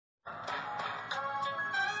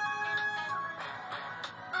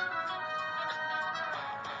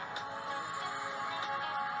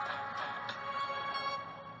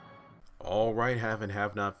All right, have and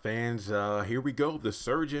have not fans. Here we go. The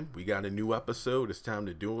Surgeon. We got a new episode. It's time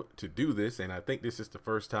to do this, and I think this is the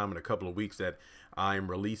first time in a couple of weeks that I'm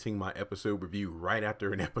releasing my episode review right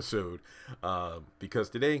after an episode, because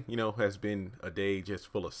today, has been a day just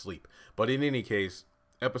full of sleep. But in any case,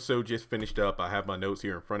 episode just finished up. I have my notes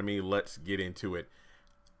here in front of me. Let's get into it.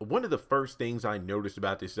 One of the first things I noticed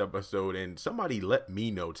about this episode, and somebody let me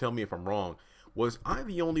know, tell me if I'm wrong, was I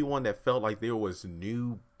the only one that felt like there was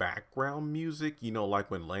new background music? Like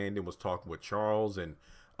when Landon was talking with Charles, and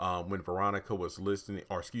when Veronica was listening,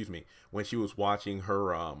 or excuse me, when she was watching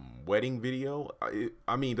her wedding video.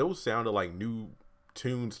 I mean, those sounded like new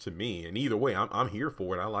tunes to me. And either way, I'm here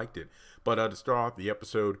for it. I liked it. But to start off the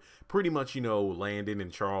episode, pretty much, Landon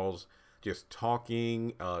and Charles just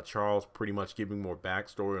talking. Charles pretty much giving more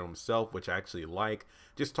backstory on himself, which I actually like.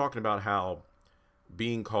 Just talking about how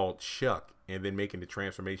being called Chuck and then making the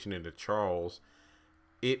transformation into Charles,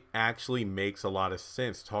 it actually makes a lot of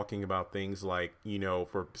sense, talking about things like,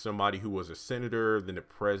 for somebody who was a senator, then a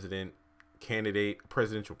presidential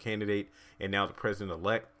candidate, and now the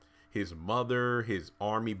president-elect, his mother, his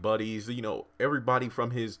army buddies, everybody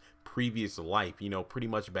from his previous life, pretty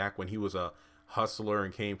much back when he was a hustler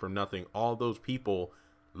and came from nothing. All those people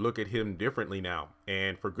look at him differently now,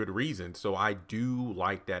 and for good reason. So I do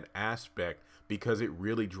like that aspect, because it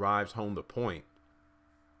really drives home the point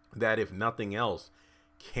that if nothing else,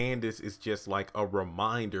 Candace is just like a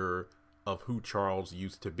reminder of who Charles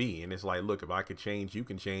used to be. And it's like, look, if I could change, you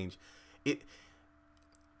can change it.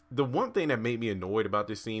 The one thing that made me annoyed about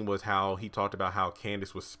this scene was how he talked about how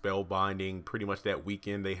Candace was spellbinding pretty much that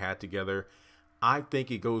weekend they had together. I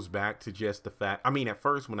think it goes back to just the fact, I mean, at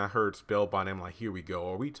first when I heard spellbinding, I'm like, here we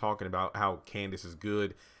go. Are we talking about how Candace is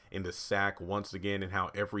good in the sack once again, and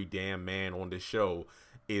how every damn man on this show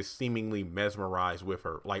is seemingly mesmerized with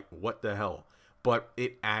her? Like, what the hell? But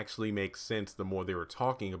it actually makes sense the more they were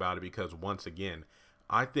talking about it, because once again,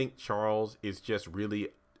 I think Charles is just really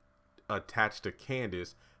attached to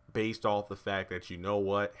Candace based off the fact that,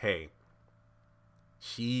 hey,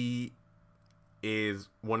 she is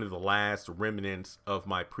one of the last remnants of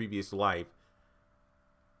my previous life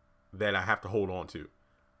that I have to hold on to.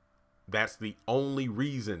 That's the only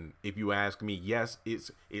reason, if you ask me. Yes,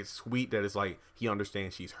 it's sweet that it's like he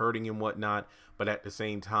understands she's hurting and whatnot, but at the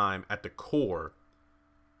same time, at the core,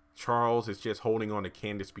 Charles is just holding on to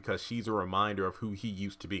Candace because she's a reminder of who he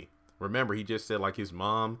used to be. Remember, he just said, like, his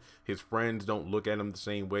mom, his friends don't look at him the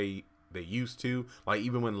same way they used to. Like,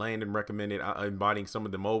 even when Landon recommended inviting some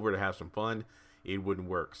of them over to have some fun, it wouldn't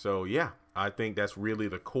work. So yeah, I think that's really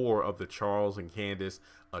the core of the Charles and Candace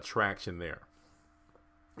attraction there.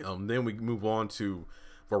 Then we move on to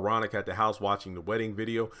Veronica at the house watching the wedding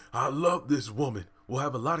video. I love this woman. We'll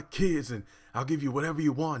have a lot of kids, and I'll give you whatever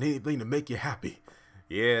you want, anything to make you happy.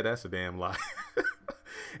 Yeah, that's a damn lie.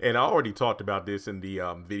 And I already talked about this in the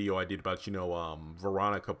video I did about,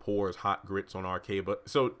 Veronica pours hot grits on Arcade, but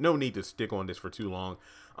so no need to stick on this for too long.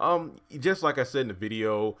 Just like I said in the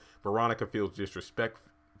video, Veronica feels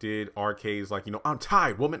disrespected. Arcade's like, I'm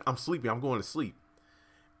tired, woman. I'm sleepy. I'm going to sleep.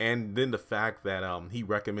 And then the fact that he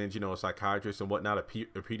recommends, a psychiatrist and whatnot, a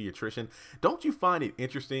pediatrician. Don't you find it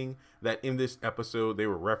interesting that in this episode they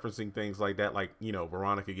were referencing things like that, like,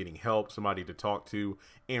 Veronica getting help, somebody to talk to,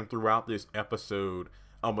 and throughout this episode,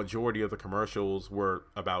 a majority of the commercials were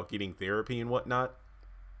about getting therapy and whatnot.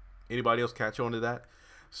 Anybody else catch on to that?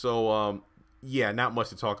 So, yeah, not much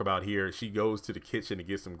to talk about here. She goes to the kitchen to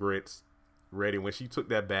get some grits ready. When she took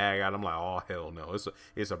that bag out, I'm like, oh, hell no,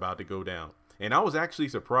 it's about to go down. And I was actually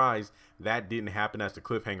surprised that didn't happen as the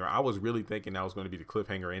cliffhanger. I was really thinking that was going to be the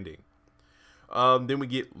cliffhanger ending. Then we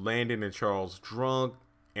get Landon and Charles drunk.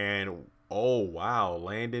 And, oh, wow,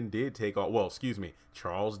 Landon did take off. Well, excuse me.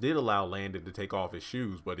 Charles did allow Landon to take off his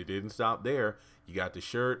shoes, but it didn't stop there. You got the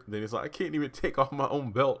shirt. Then it's like, I can't even take off my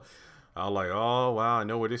own belt. I was like, oh, wow, I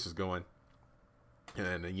know where this is going.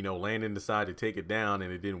 And, Landon decided to take it down,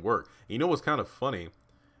 and it didn't work. What's kind of funny?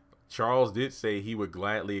 Charles did say he would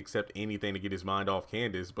gladly accept anything to get his mind off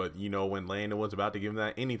Candace, but, when Landon was about to give him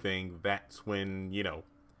that anything, that's when,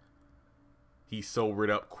 he sobered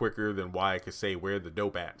up quicker than Wyatt could say where the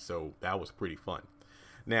dope at. So that was pretty fun.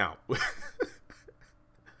 Now,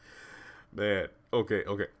 man, okay.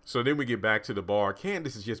 So then we get back to the bar.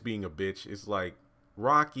 Candace is just being a bitch. It's like,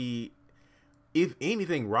 Rocky, if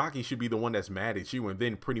anything, Rocky should be the one that's mad at you, and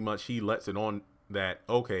then pretty much he lets it on that,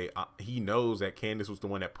 okay, he knows that Candace was the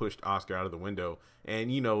one that pushed Oscar out of the window. And,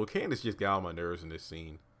 Candace just got on my nerves in this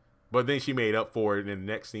scene. But then she made up for it in the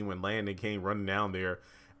next scene when Landon came running down there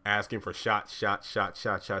asking for shots.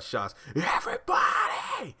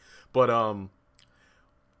 Everybody! But,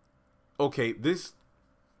 okay, this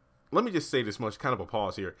let me just say this much, kind of a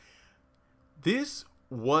pause here. This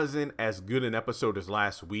wasn't as good an episode as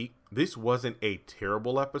last week. This wasn't a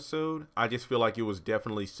terrible episode. I just feel like it was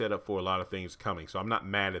definitely set up for a lot of things coming. So I'm not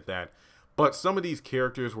mad at that. But some of these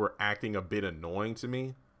characters were acting a bit annoying to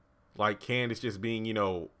me. Like Candace just being, you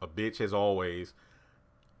know, a bitch as always.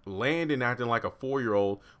 Landon acting like a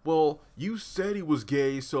 4-year-old. Well, you said he was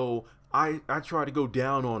gay, so I tried to go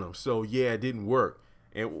down on him. So yeah, it didn't work.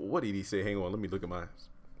 And what did he say? Hang on, let me look at my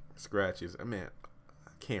scratches. Man,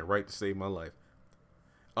 I can't write to save my life.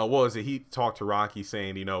 What was it? He talked to Rocky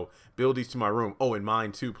saying, you know, build these to my room. Oh, and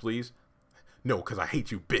mine too, please. No, because I hate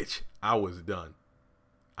you, bitch. I was done.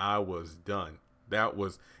 That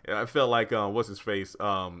was, I felt like, what's his face,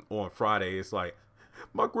 on Friday. It's like,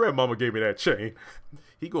 my grandmama gave me that chain.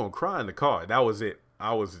 He gonna cry in the car. That was it.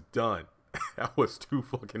 I was done. That was too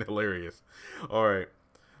fucking hilarious. All right.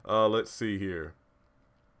 Let's see here.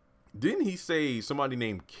 Didn't he say somebody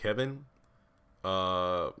named Kevin?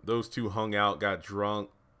 Those two hung out, got drunk,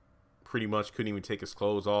 pretty much couldn't even take his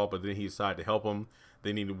clothes off, but then he decided to help him.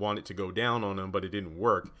 Then he wanted to go down on him, but it didn't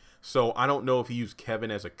work. So I don't know if he used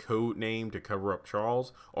Kevin as a code name to cover up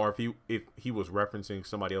Charles, or if he was referencing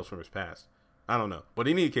somebody else from his past. I don't know. But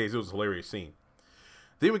in any case, it was a hilarious scene.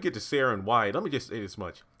 Then we get to Sarah and Wyatt. Let me just say this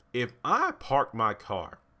much. If I park my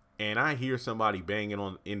car and I hear somebody banging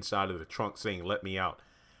on the inside of the trunk saying, let me out,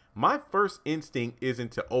 my first instinct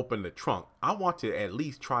isn't to open the trunk. I want to at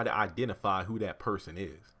least try to identify who that person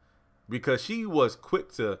is. Because she was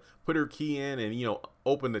quick to put her key in and, you know,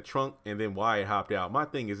 open the trunk, and then Wyatt hopped out. My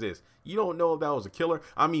thing is this. You don't know if that was a killer.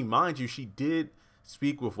 I mean, mind you, she did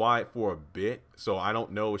speak with Wyatt for a bit, so I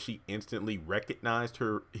don't know if she instantly recognized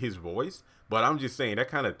his voice. But I'm just saying, that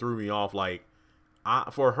kind of threw me off. Like,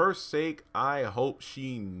 for her sake, I hope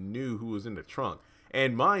she knew who was in the trunk.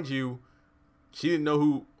 And mind you, she didn't know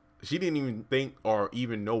who. She didn't even think or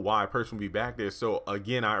even know why a person would be back there. So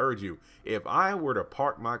again, I urge you, if I were to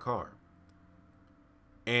park my car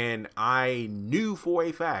and I knew for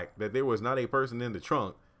a fact that there was not a person in the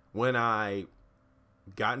trunk when I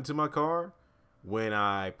got into my car, when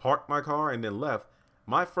I parked my car and then left,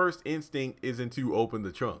 my first instinct isn't to open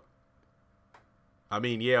the trunk. I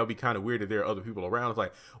mean, yeah, it'd be kind of weird if there are other people around. It's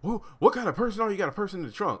like, whoa, what kind of person are you? You got a person in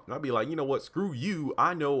the trunk. And I'd be like, you know what? Screw you.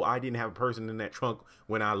 I know I didn't have a person in that trunk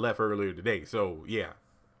when I left earlier today. So, yeah,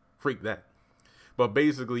 freak that. But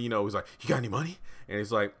basically, you know, he's like, you got any money? And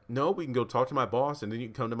it's like, no, we can go talk to my boss and then you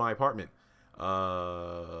can come to my apartment.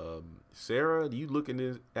 Sarah, you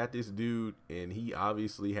looking at this dude and he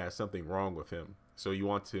obviously has something wrong with him. So you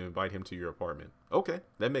want to invite him to your apartment. Okay,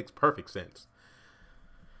 that makes perfect sense.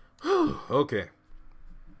 Okay.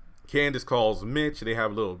 Candace calls Mitch. They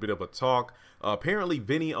have a little bit of a talk. Apparently,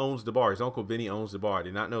 Vinny owns the bar. His uncle Vinny owns the bar. I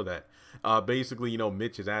did not know that. Basically, you know,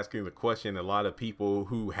 Mitch is asking the question. A lot of people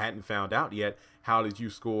who hadn't found out yet, how did you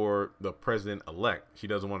score the president-elect? She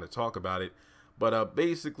doesn't want to talk about it. But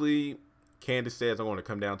basically, Candace says, I'm going to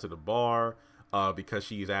come down to the bar because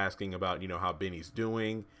she's asking about, you know, how Benny's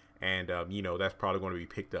doing. And, you know, that's probably going to be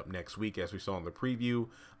picked up next week, as we saw in the preview.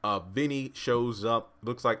 Vinny shows up.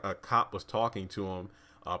 Looks like a cop was talking to him.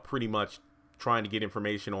 Pretty much trying to get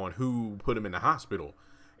information on who put him in the hospital.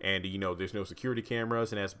 And, you know, there's no security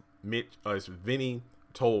cameras. And as Vinny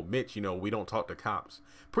told Mitch, you know, we don't talk to cops.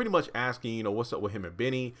 Pretty much asking, you know, what's up with him and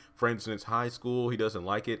Benny. Friends since high school. He doesn't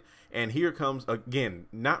like it. And here comes, again,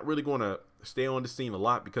 not really going to stay on the scene a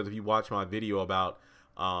lot, because if you watch my video about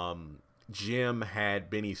Jim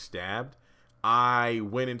had Benny stabbed, I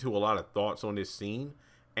went into a lot of thoughts on this scene.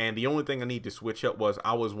 And the only thing I need to switch up was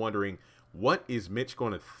I was wondering, what is Mitch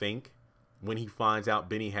going to think when he finds out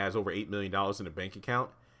Benny has over $8 million in the bank account?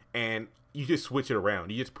 And you just switch it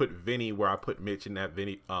around. You just put Vinny where I put Mitch in that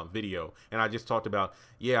video. And I just talked about,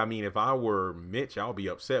 yeah, I mean, if I were Mitch, I'll be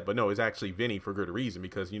upset. But no, it's actually Vinny for good reason.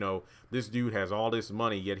 Because, you know, this dude has all this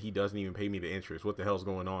money, yet he doesn't even pay me the interest. What the hell's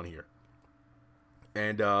going on here?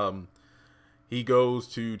 And he goes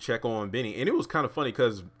to check on Benny. And it was kind of funny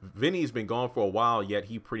because Vinny's been gone for a while, yet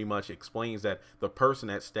he pretty much explains that the person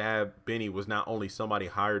that stabbed Benny was not only somebody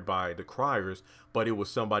hired by the Criers, but it was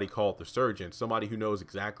somebody called the surgeon, somebody who knows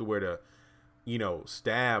exactly where to, you know,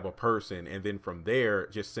 stab a person and then from there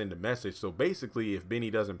just send a message. So basically, if Benny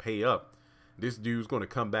doesn't pay up, this dude's going to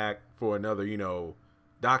come back for another, you know,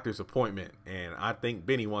 doctor's appointment. And I think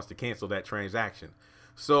Benny wants to cancel that transaction.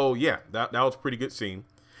 So yeah, that was a pretty good scene.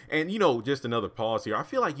 And, you know, just another pause here. I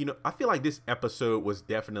feel like this episode was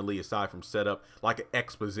definitely, aside from setup, like an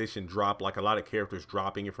exposition drop, like a lot of characters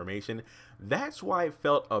dropping information. That's why it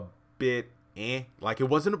felt a bit like it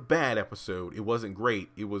wasn't a bad episode. It wasn't great.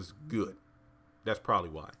 It was good. That's probably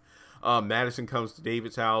why. Madison comes to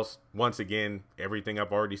David's house. Once again, everything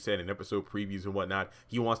I've already said in episode previews and whatnot.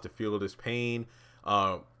 He wants to feel this pain,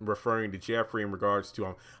 referring to Jeffrey in regards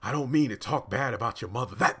to, I don't mean to talk bad about your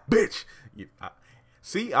mother. That bitch.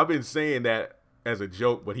 See, I've been saying that as a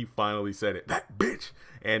joke, but he finally said it. That bitch.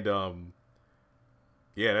 And,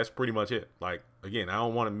 yeah, that's pretty much it. Like, again, I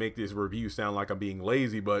don't want to make this review sound like I'm being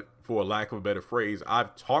lazy, but for a lack of a better phrase,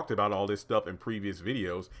 I've talked about all this stuff in previous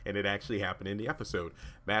videos, and it actually happened in the episode.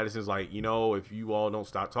 Madison's like, you know, if you all don't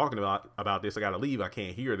stop talking about this, I gotta leave. I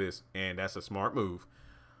can't hear this, and that's a smart move.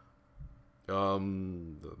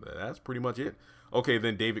 That's pretty much it. Okay,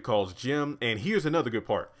 then David calls Jim, and here's another good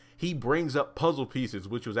part. He brings up puzzle pieces,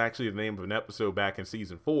 which was actually the name of an episode back in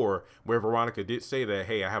season 4, where Veronica did say that,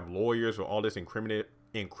 hey, I have lawyers for all this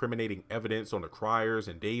incriminating evidence on the Criers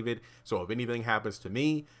and David. So if anything happens to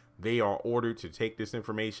me, they are ordered to take this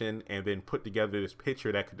information and then put together this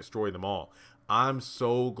picture that could destroy them all. I'm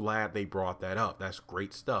so glad they brought that up. That's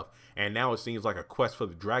great stuff. And now it seems like a quest for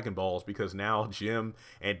the Dragon Balls, because now Jim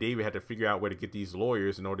and David had to figure out where to get these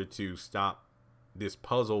lawyers in order to stop this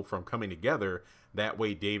puzzle from coming together. That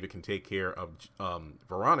way David can take care of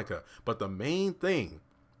Veronica. But the main thing,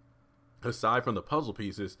 aside from the puzzle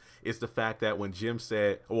pieces, is the fact that when Jim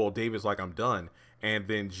said, well, David's like, I'm done. And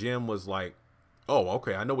then Jim was like, oh,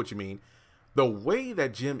 okay, I know what you mean. The way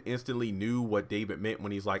that Jim instantly knew what David meant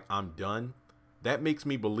when he's like, I'm done, that makes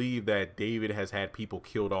me believe that David has had people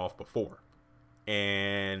killed off before.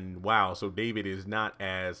 And wow, so David is not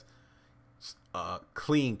as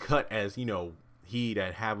clean cut as, you know, he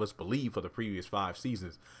that have us believe for the previous 5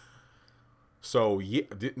 seasons. So yeah,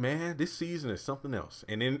 man, this season is something else.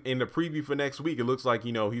 And in the preview for next week, it looks like,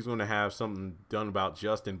 you know, he's going to have something done about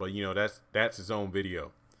Justin, but you know, that's his own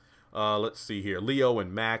video. Let's see here. Leo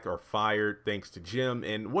and Mac are fired thanks to Jim.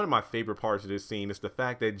 And one of my favorite parts of this scene is the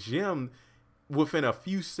fact that Jim, within a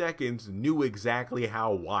few seconds, knew exactly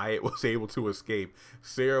how Wyatt was able to escape.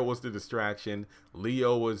 Sarah was the distraction.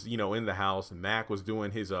 Leo was, you know, in the house. Mac was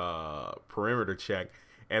doing his perimeter check.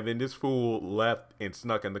 And then this fool left and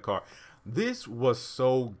snuck in the car. This was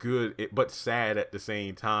so good, but sad at the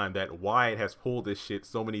same time, that Wyatt has pulled this shit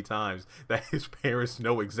so many times that his parents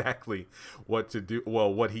know exactly what to do.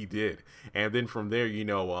 Well, what he did. And then from there, you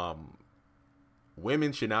know,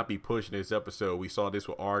 women should not be pushed in this episode. We saw this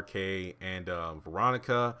with RK and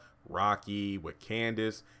Veronica, Rocky with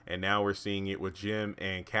Candace, and now we're seeing it with Jim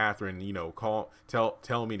and Catherine. You know,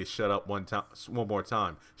 tell me to shut up one more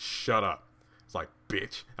time. Shut up. It's like,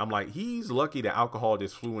 bitch. I'm like, he's lucky the alcohol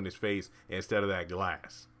just flew in his face instead of that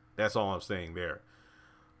glass. That's all I'm saying there.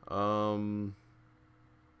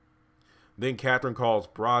 Then Catherine calls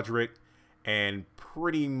Broderick and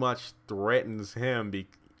pretty much threatens him.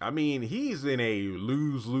 I mean, he's in a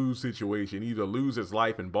lose-lose situation. Either lose his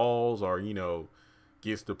life and balls, or, you know,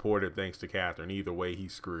 gets deported thanks to Catherine. Either way,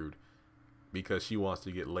 he's screwed, because she wants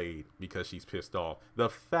to get laid because she's pissed off. The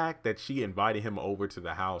fact that she invited him over to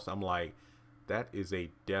the house, I'm like, that is a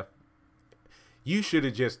you should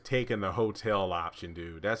have just taken the hotel option,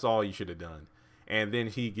 dude. That's all you should have done. And then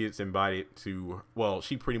he gets invited to, well,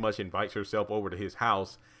 she pretty much invites herself over to his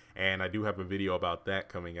house. And I do have a video about that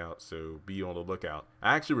coming out, so be on the lookout.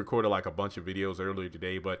 I actually recorded like a bunch of videos earlier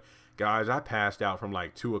today, but guys, I passed out from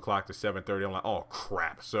like 2 o'clock to 7:30. I'm like, oh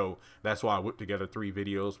crap. So that's why I whipped together 3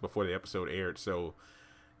 videos before the episode aired. So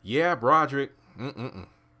yeah, Broderick,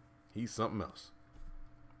 he's something else.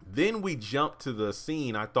 Then we jump to the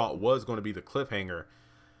scene I thought was going to be the cliffhanger.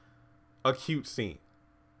 A cute scene.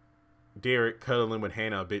 Derek cuddling with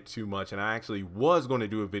Hannah a bit too much, and I actually was going to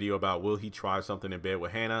do a video about will he try something in bed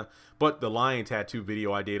with Hannah, but the lion tattoo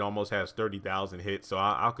video I did almost has 30,000 hits, so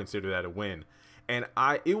I'll consider that a win. And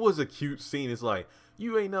it was a cute scene. It's like,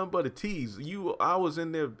 you ain't nothing but a tease. I was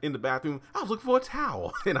in the bathroom. I was looking for a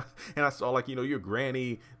towel, and I saw, like, you know, your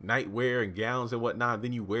granny nightwear and gowns and whatnot. And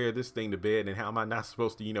then you wear this thing to bed, and how am I not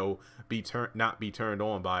supposed to, you know, not be turned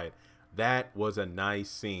on by it? That was a nice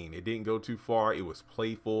scene. It didn't go too far. It was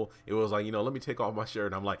playful. It was like, you know, let me take off my shirt.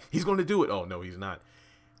 And I'm like, he's going to do it. Oh no, he's not.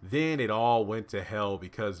 Then it all went to hell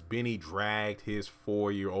because Benny dragged his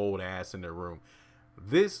 4-year-old ass in the room.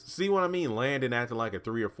 See what I mean? Landon acting like a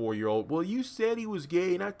 3 or 4-year-old. Well, you said he was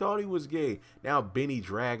gay, and I thought he was gay. Now Benny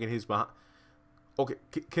dragging his behind. Okay,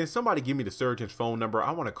 can somebody give me the surgeon's phone number?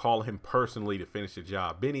 I want to call him personally to finish the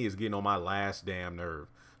job. Benny is getting on my last damn nerve.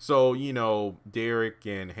 So, you know, Derek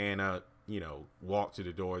and Hannah, you know, walk to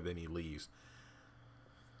the door, then he leaves.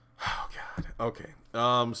 Oh, God.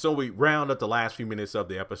 Okay. So we round up the last few minutes of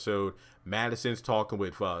the episode. Madison's talking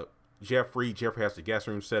with Jeffrey. Jeffrey has the guest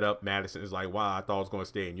room set up. Madison is like, wow, I thought I was going to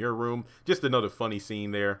stay in your room. Just another funny scene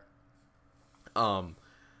there.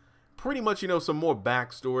 pretty much, some more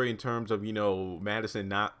backstory in terms of, Madison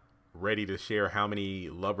not ready to share how many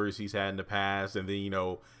lovers he's had in the past, and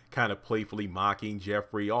then, kind of playfully mocking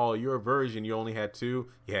Jeffrey. Oh, you're a virgin, you only had two.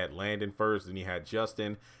 You had Landon first, then you had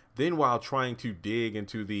Justin. Then while trying to dig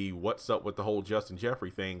into the what's up with the whole Justin Jeffrey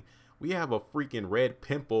thing, we have a freaking red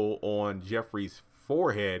pimple on Jeffrey's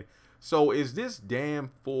forehead. So is this damn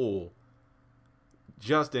fool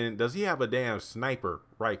Justin, does he have a damn sniper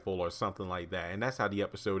rifle or something like that? And that's how the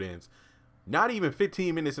episode ends. Not even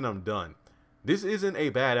 15 minutes and I'm done. This isn't a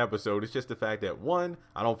bad episode. It's just the fact that, one,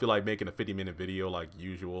 I don't feel like making a 50-minute video like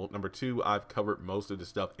usual. Number two, I've covered most of the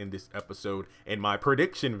stuff in this episode in my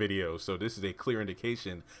prediction video. So this is a clear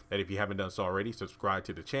indication that if you haven't done so already, subscribe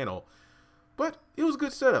to the channel. But it was a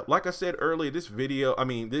good setup. Like I said earlier,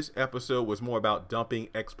 this episode was more about dumping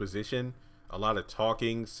exposition. A lot of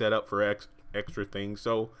talking set up for extra things.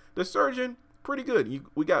 So the surgeon, pretty good.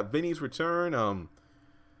 We got Vinny's return.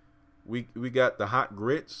 We got the hot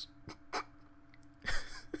grits.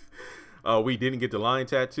 We didn't get the lion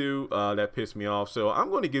tattoo. That pissed me off. So I'm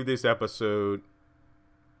going to give this episode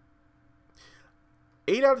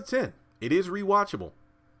 8 out of 10. It is rewatchable.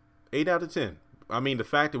 8 out of 10. I mean, the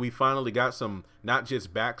fact that we finally got some, not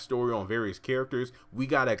just backstory on various characters, we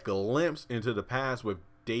got a glimpse into the past with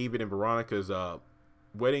David and Veronica's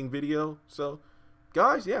wedding video. So,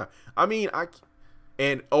 guys, yeah. I mean,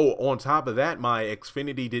 on top of that, my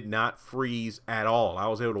Xfinity did not freeze at all. I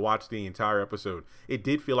was able to watch the entire episode. It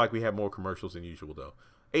did feel like we had more commercials than usual, though.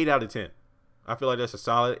 8 out of 10. I feel like that's a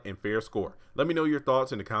solid and fair score. Let me know your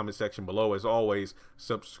thoughts in the comment section below. As always,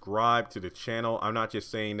 subscribe to the channel. I'm not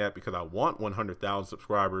just saying that because I want 100,000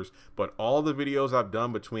 subscribers, but all the videos I've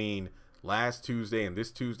done between last Tuesday and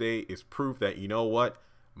this Tuesday is proof that, you know what?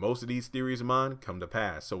 Most of these theories of mine come to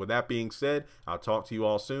pass. So with that being said, I'll talk to you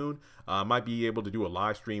all soon. I might be able to do a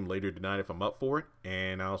live stream later tonight if I'm up for it,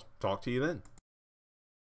 and I'll talk to you then.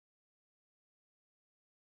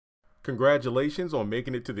 Congratulations on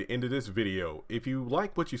making it to the end of this video. If you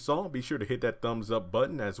like what you saw, be sure to hit that thumbs up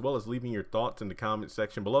button as well as leaving your thoughts in the comment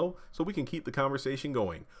section below so we can keep the conversation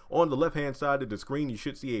going. On the left hand side of the screen, you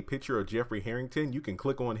should see a picture of Jeffrey Harrington. You can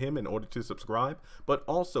click on him in order to subscribe, but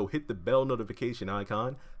also hit the bell notification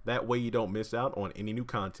icon. That way you don't miss out on any new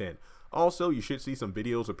content. Also, you should see some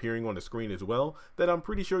videos appearing on the screen as well that I'm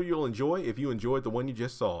pretty sure you'll enjoy if you enjoyed the one you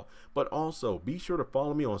just saw. But also, be sure to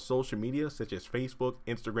follow me on social media such as Facebook,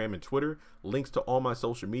 Instagram, and Twitter. Links to all my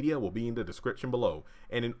social media will be in the description below.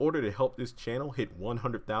 And in order to help this channel hit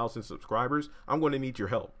 100,000 subscribers, I'm going to need your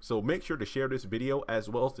help. So make sure to share this video as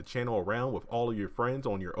well as the channel around with all of your friends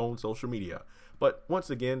on your own social media. But once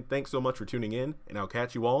again, thanks so much for tuning in, and I'll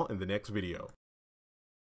catch you all in the next video.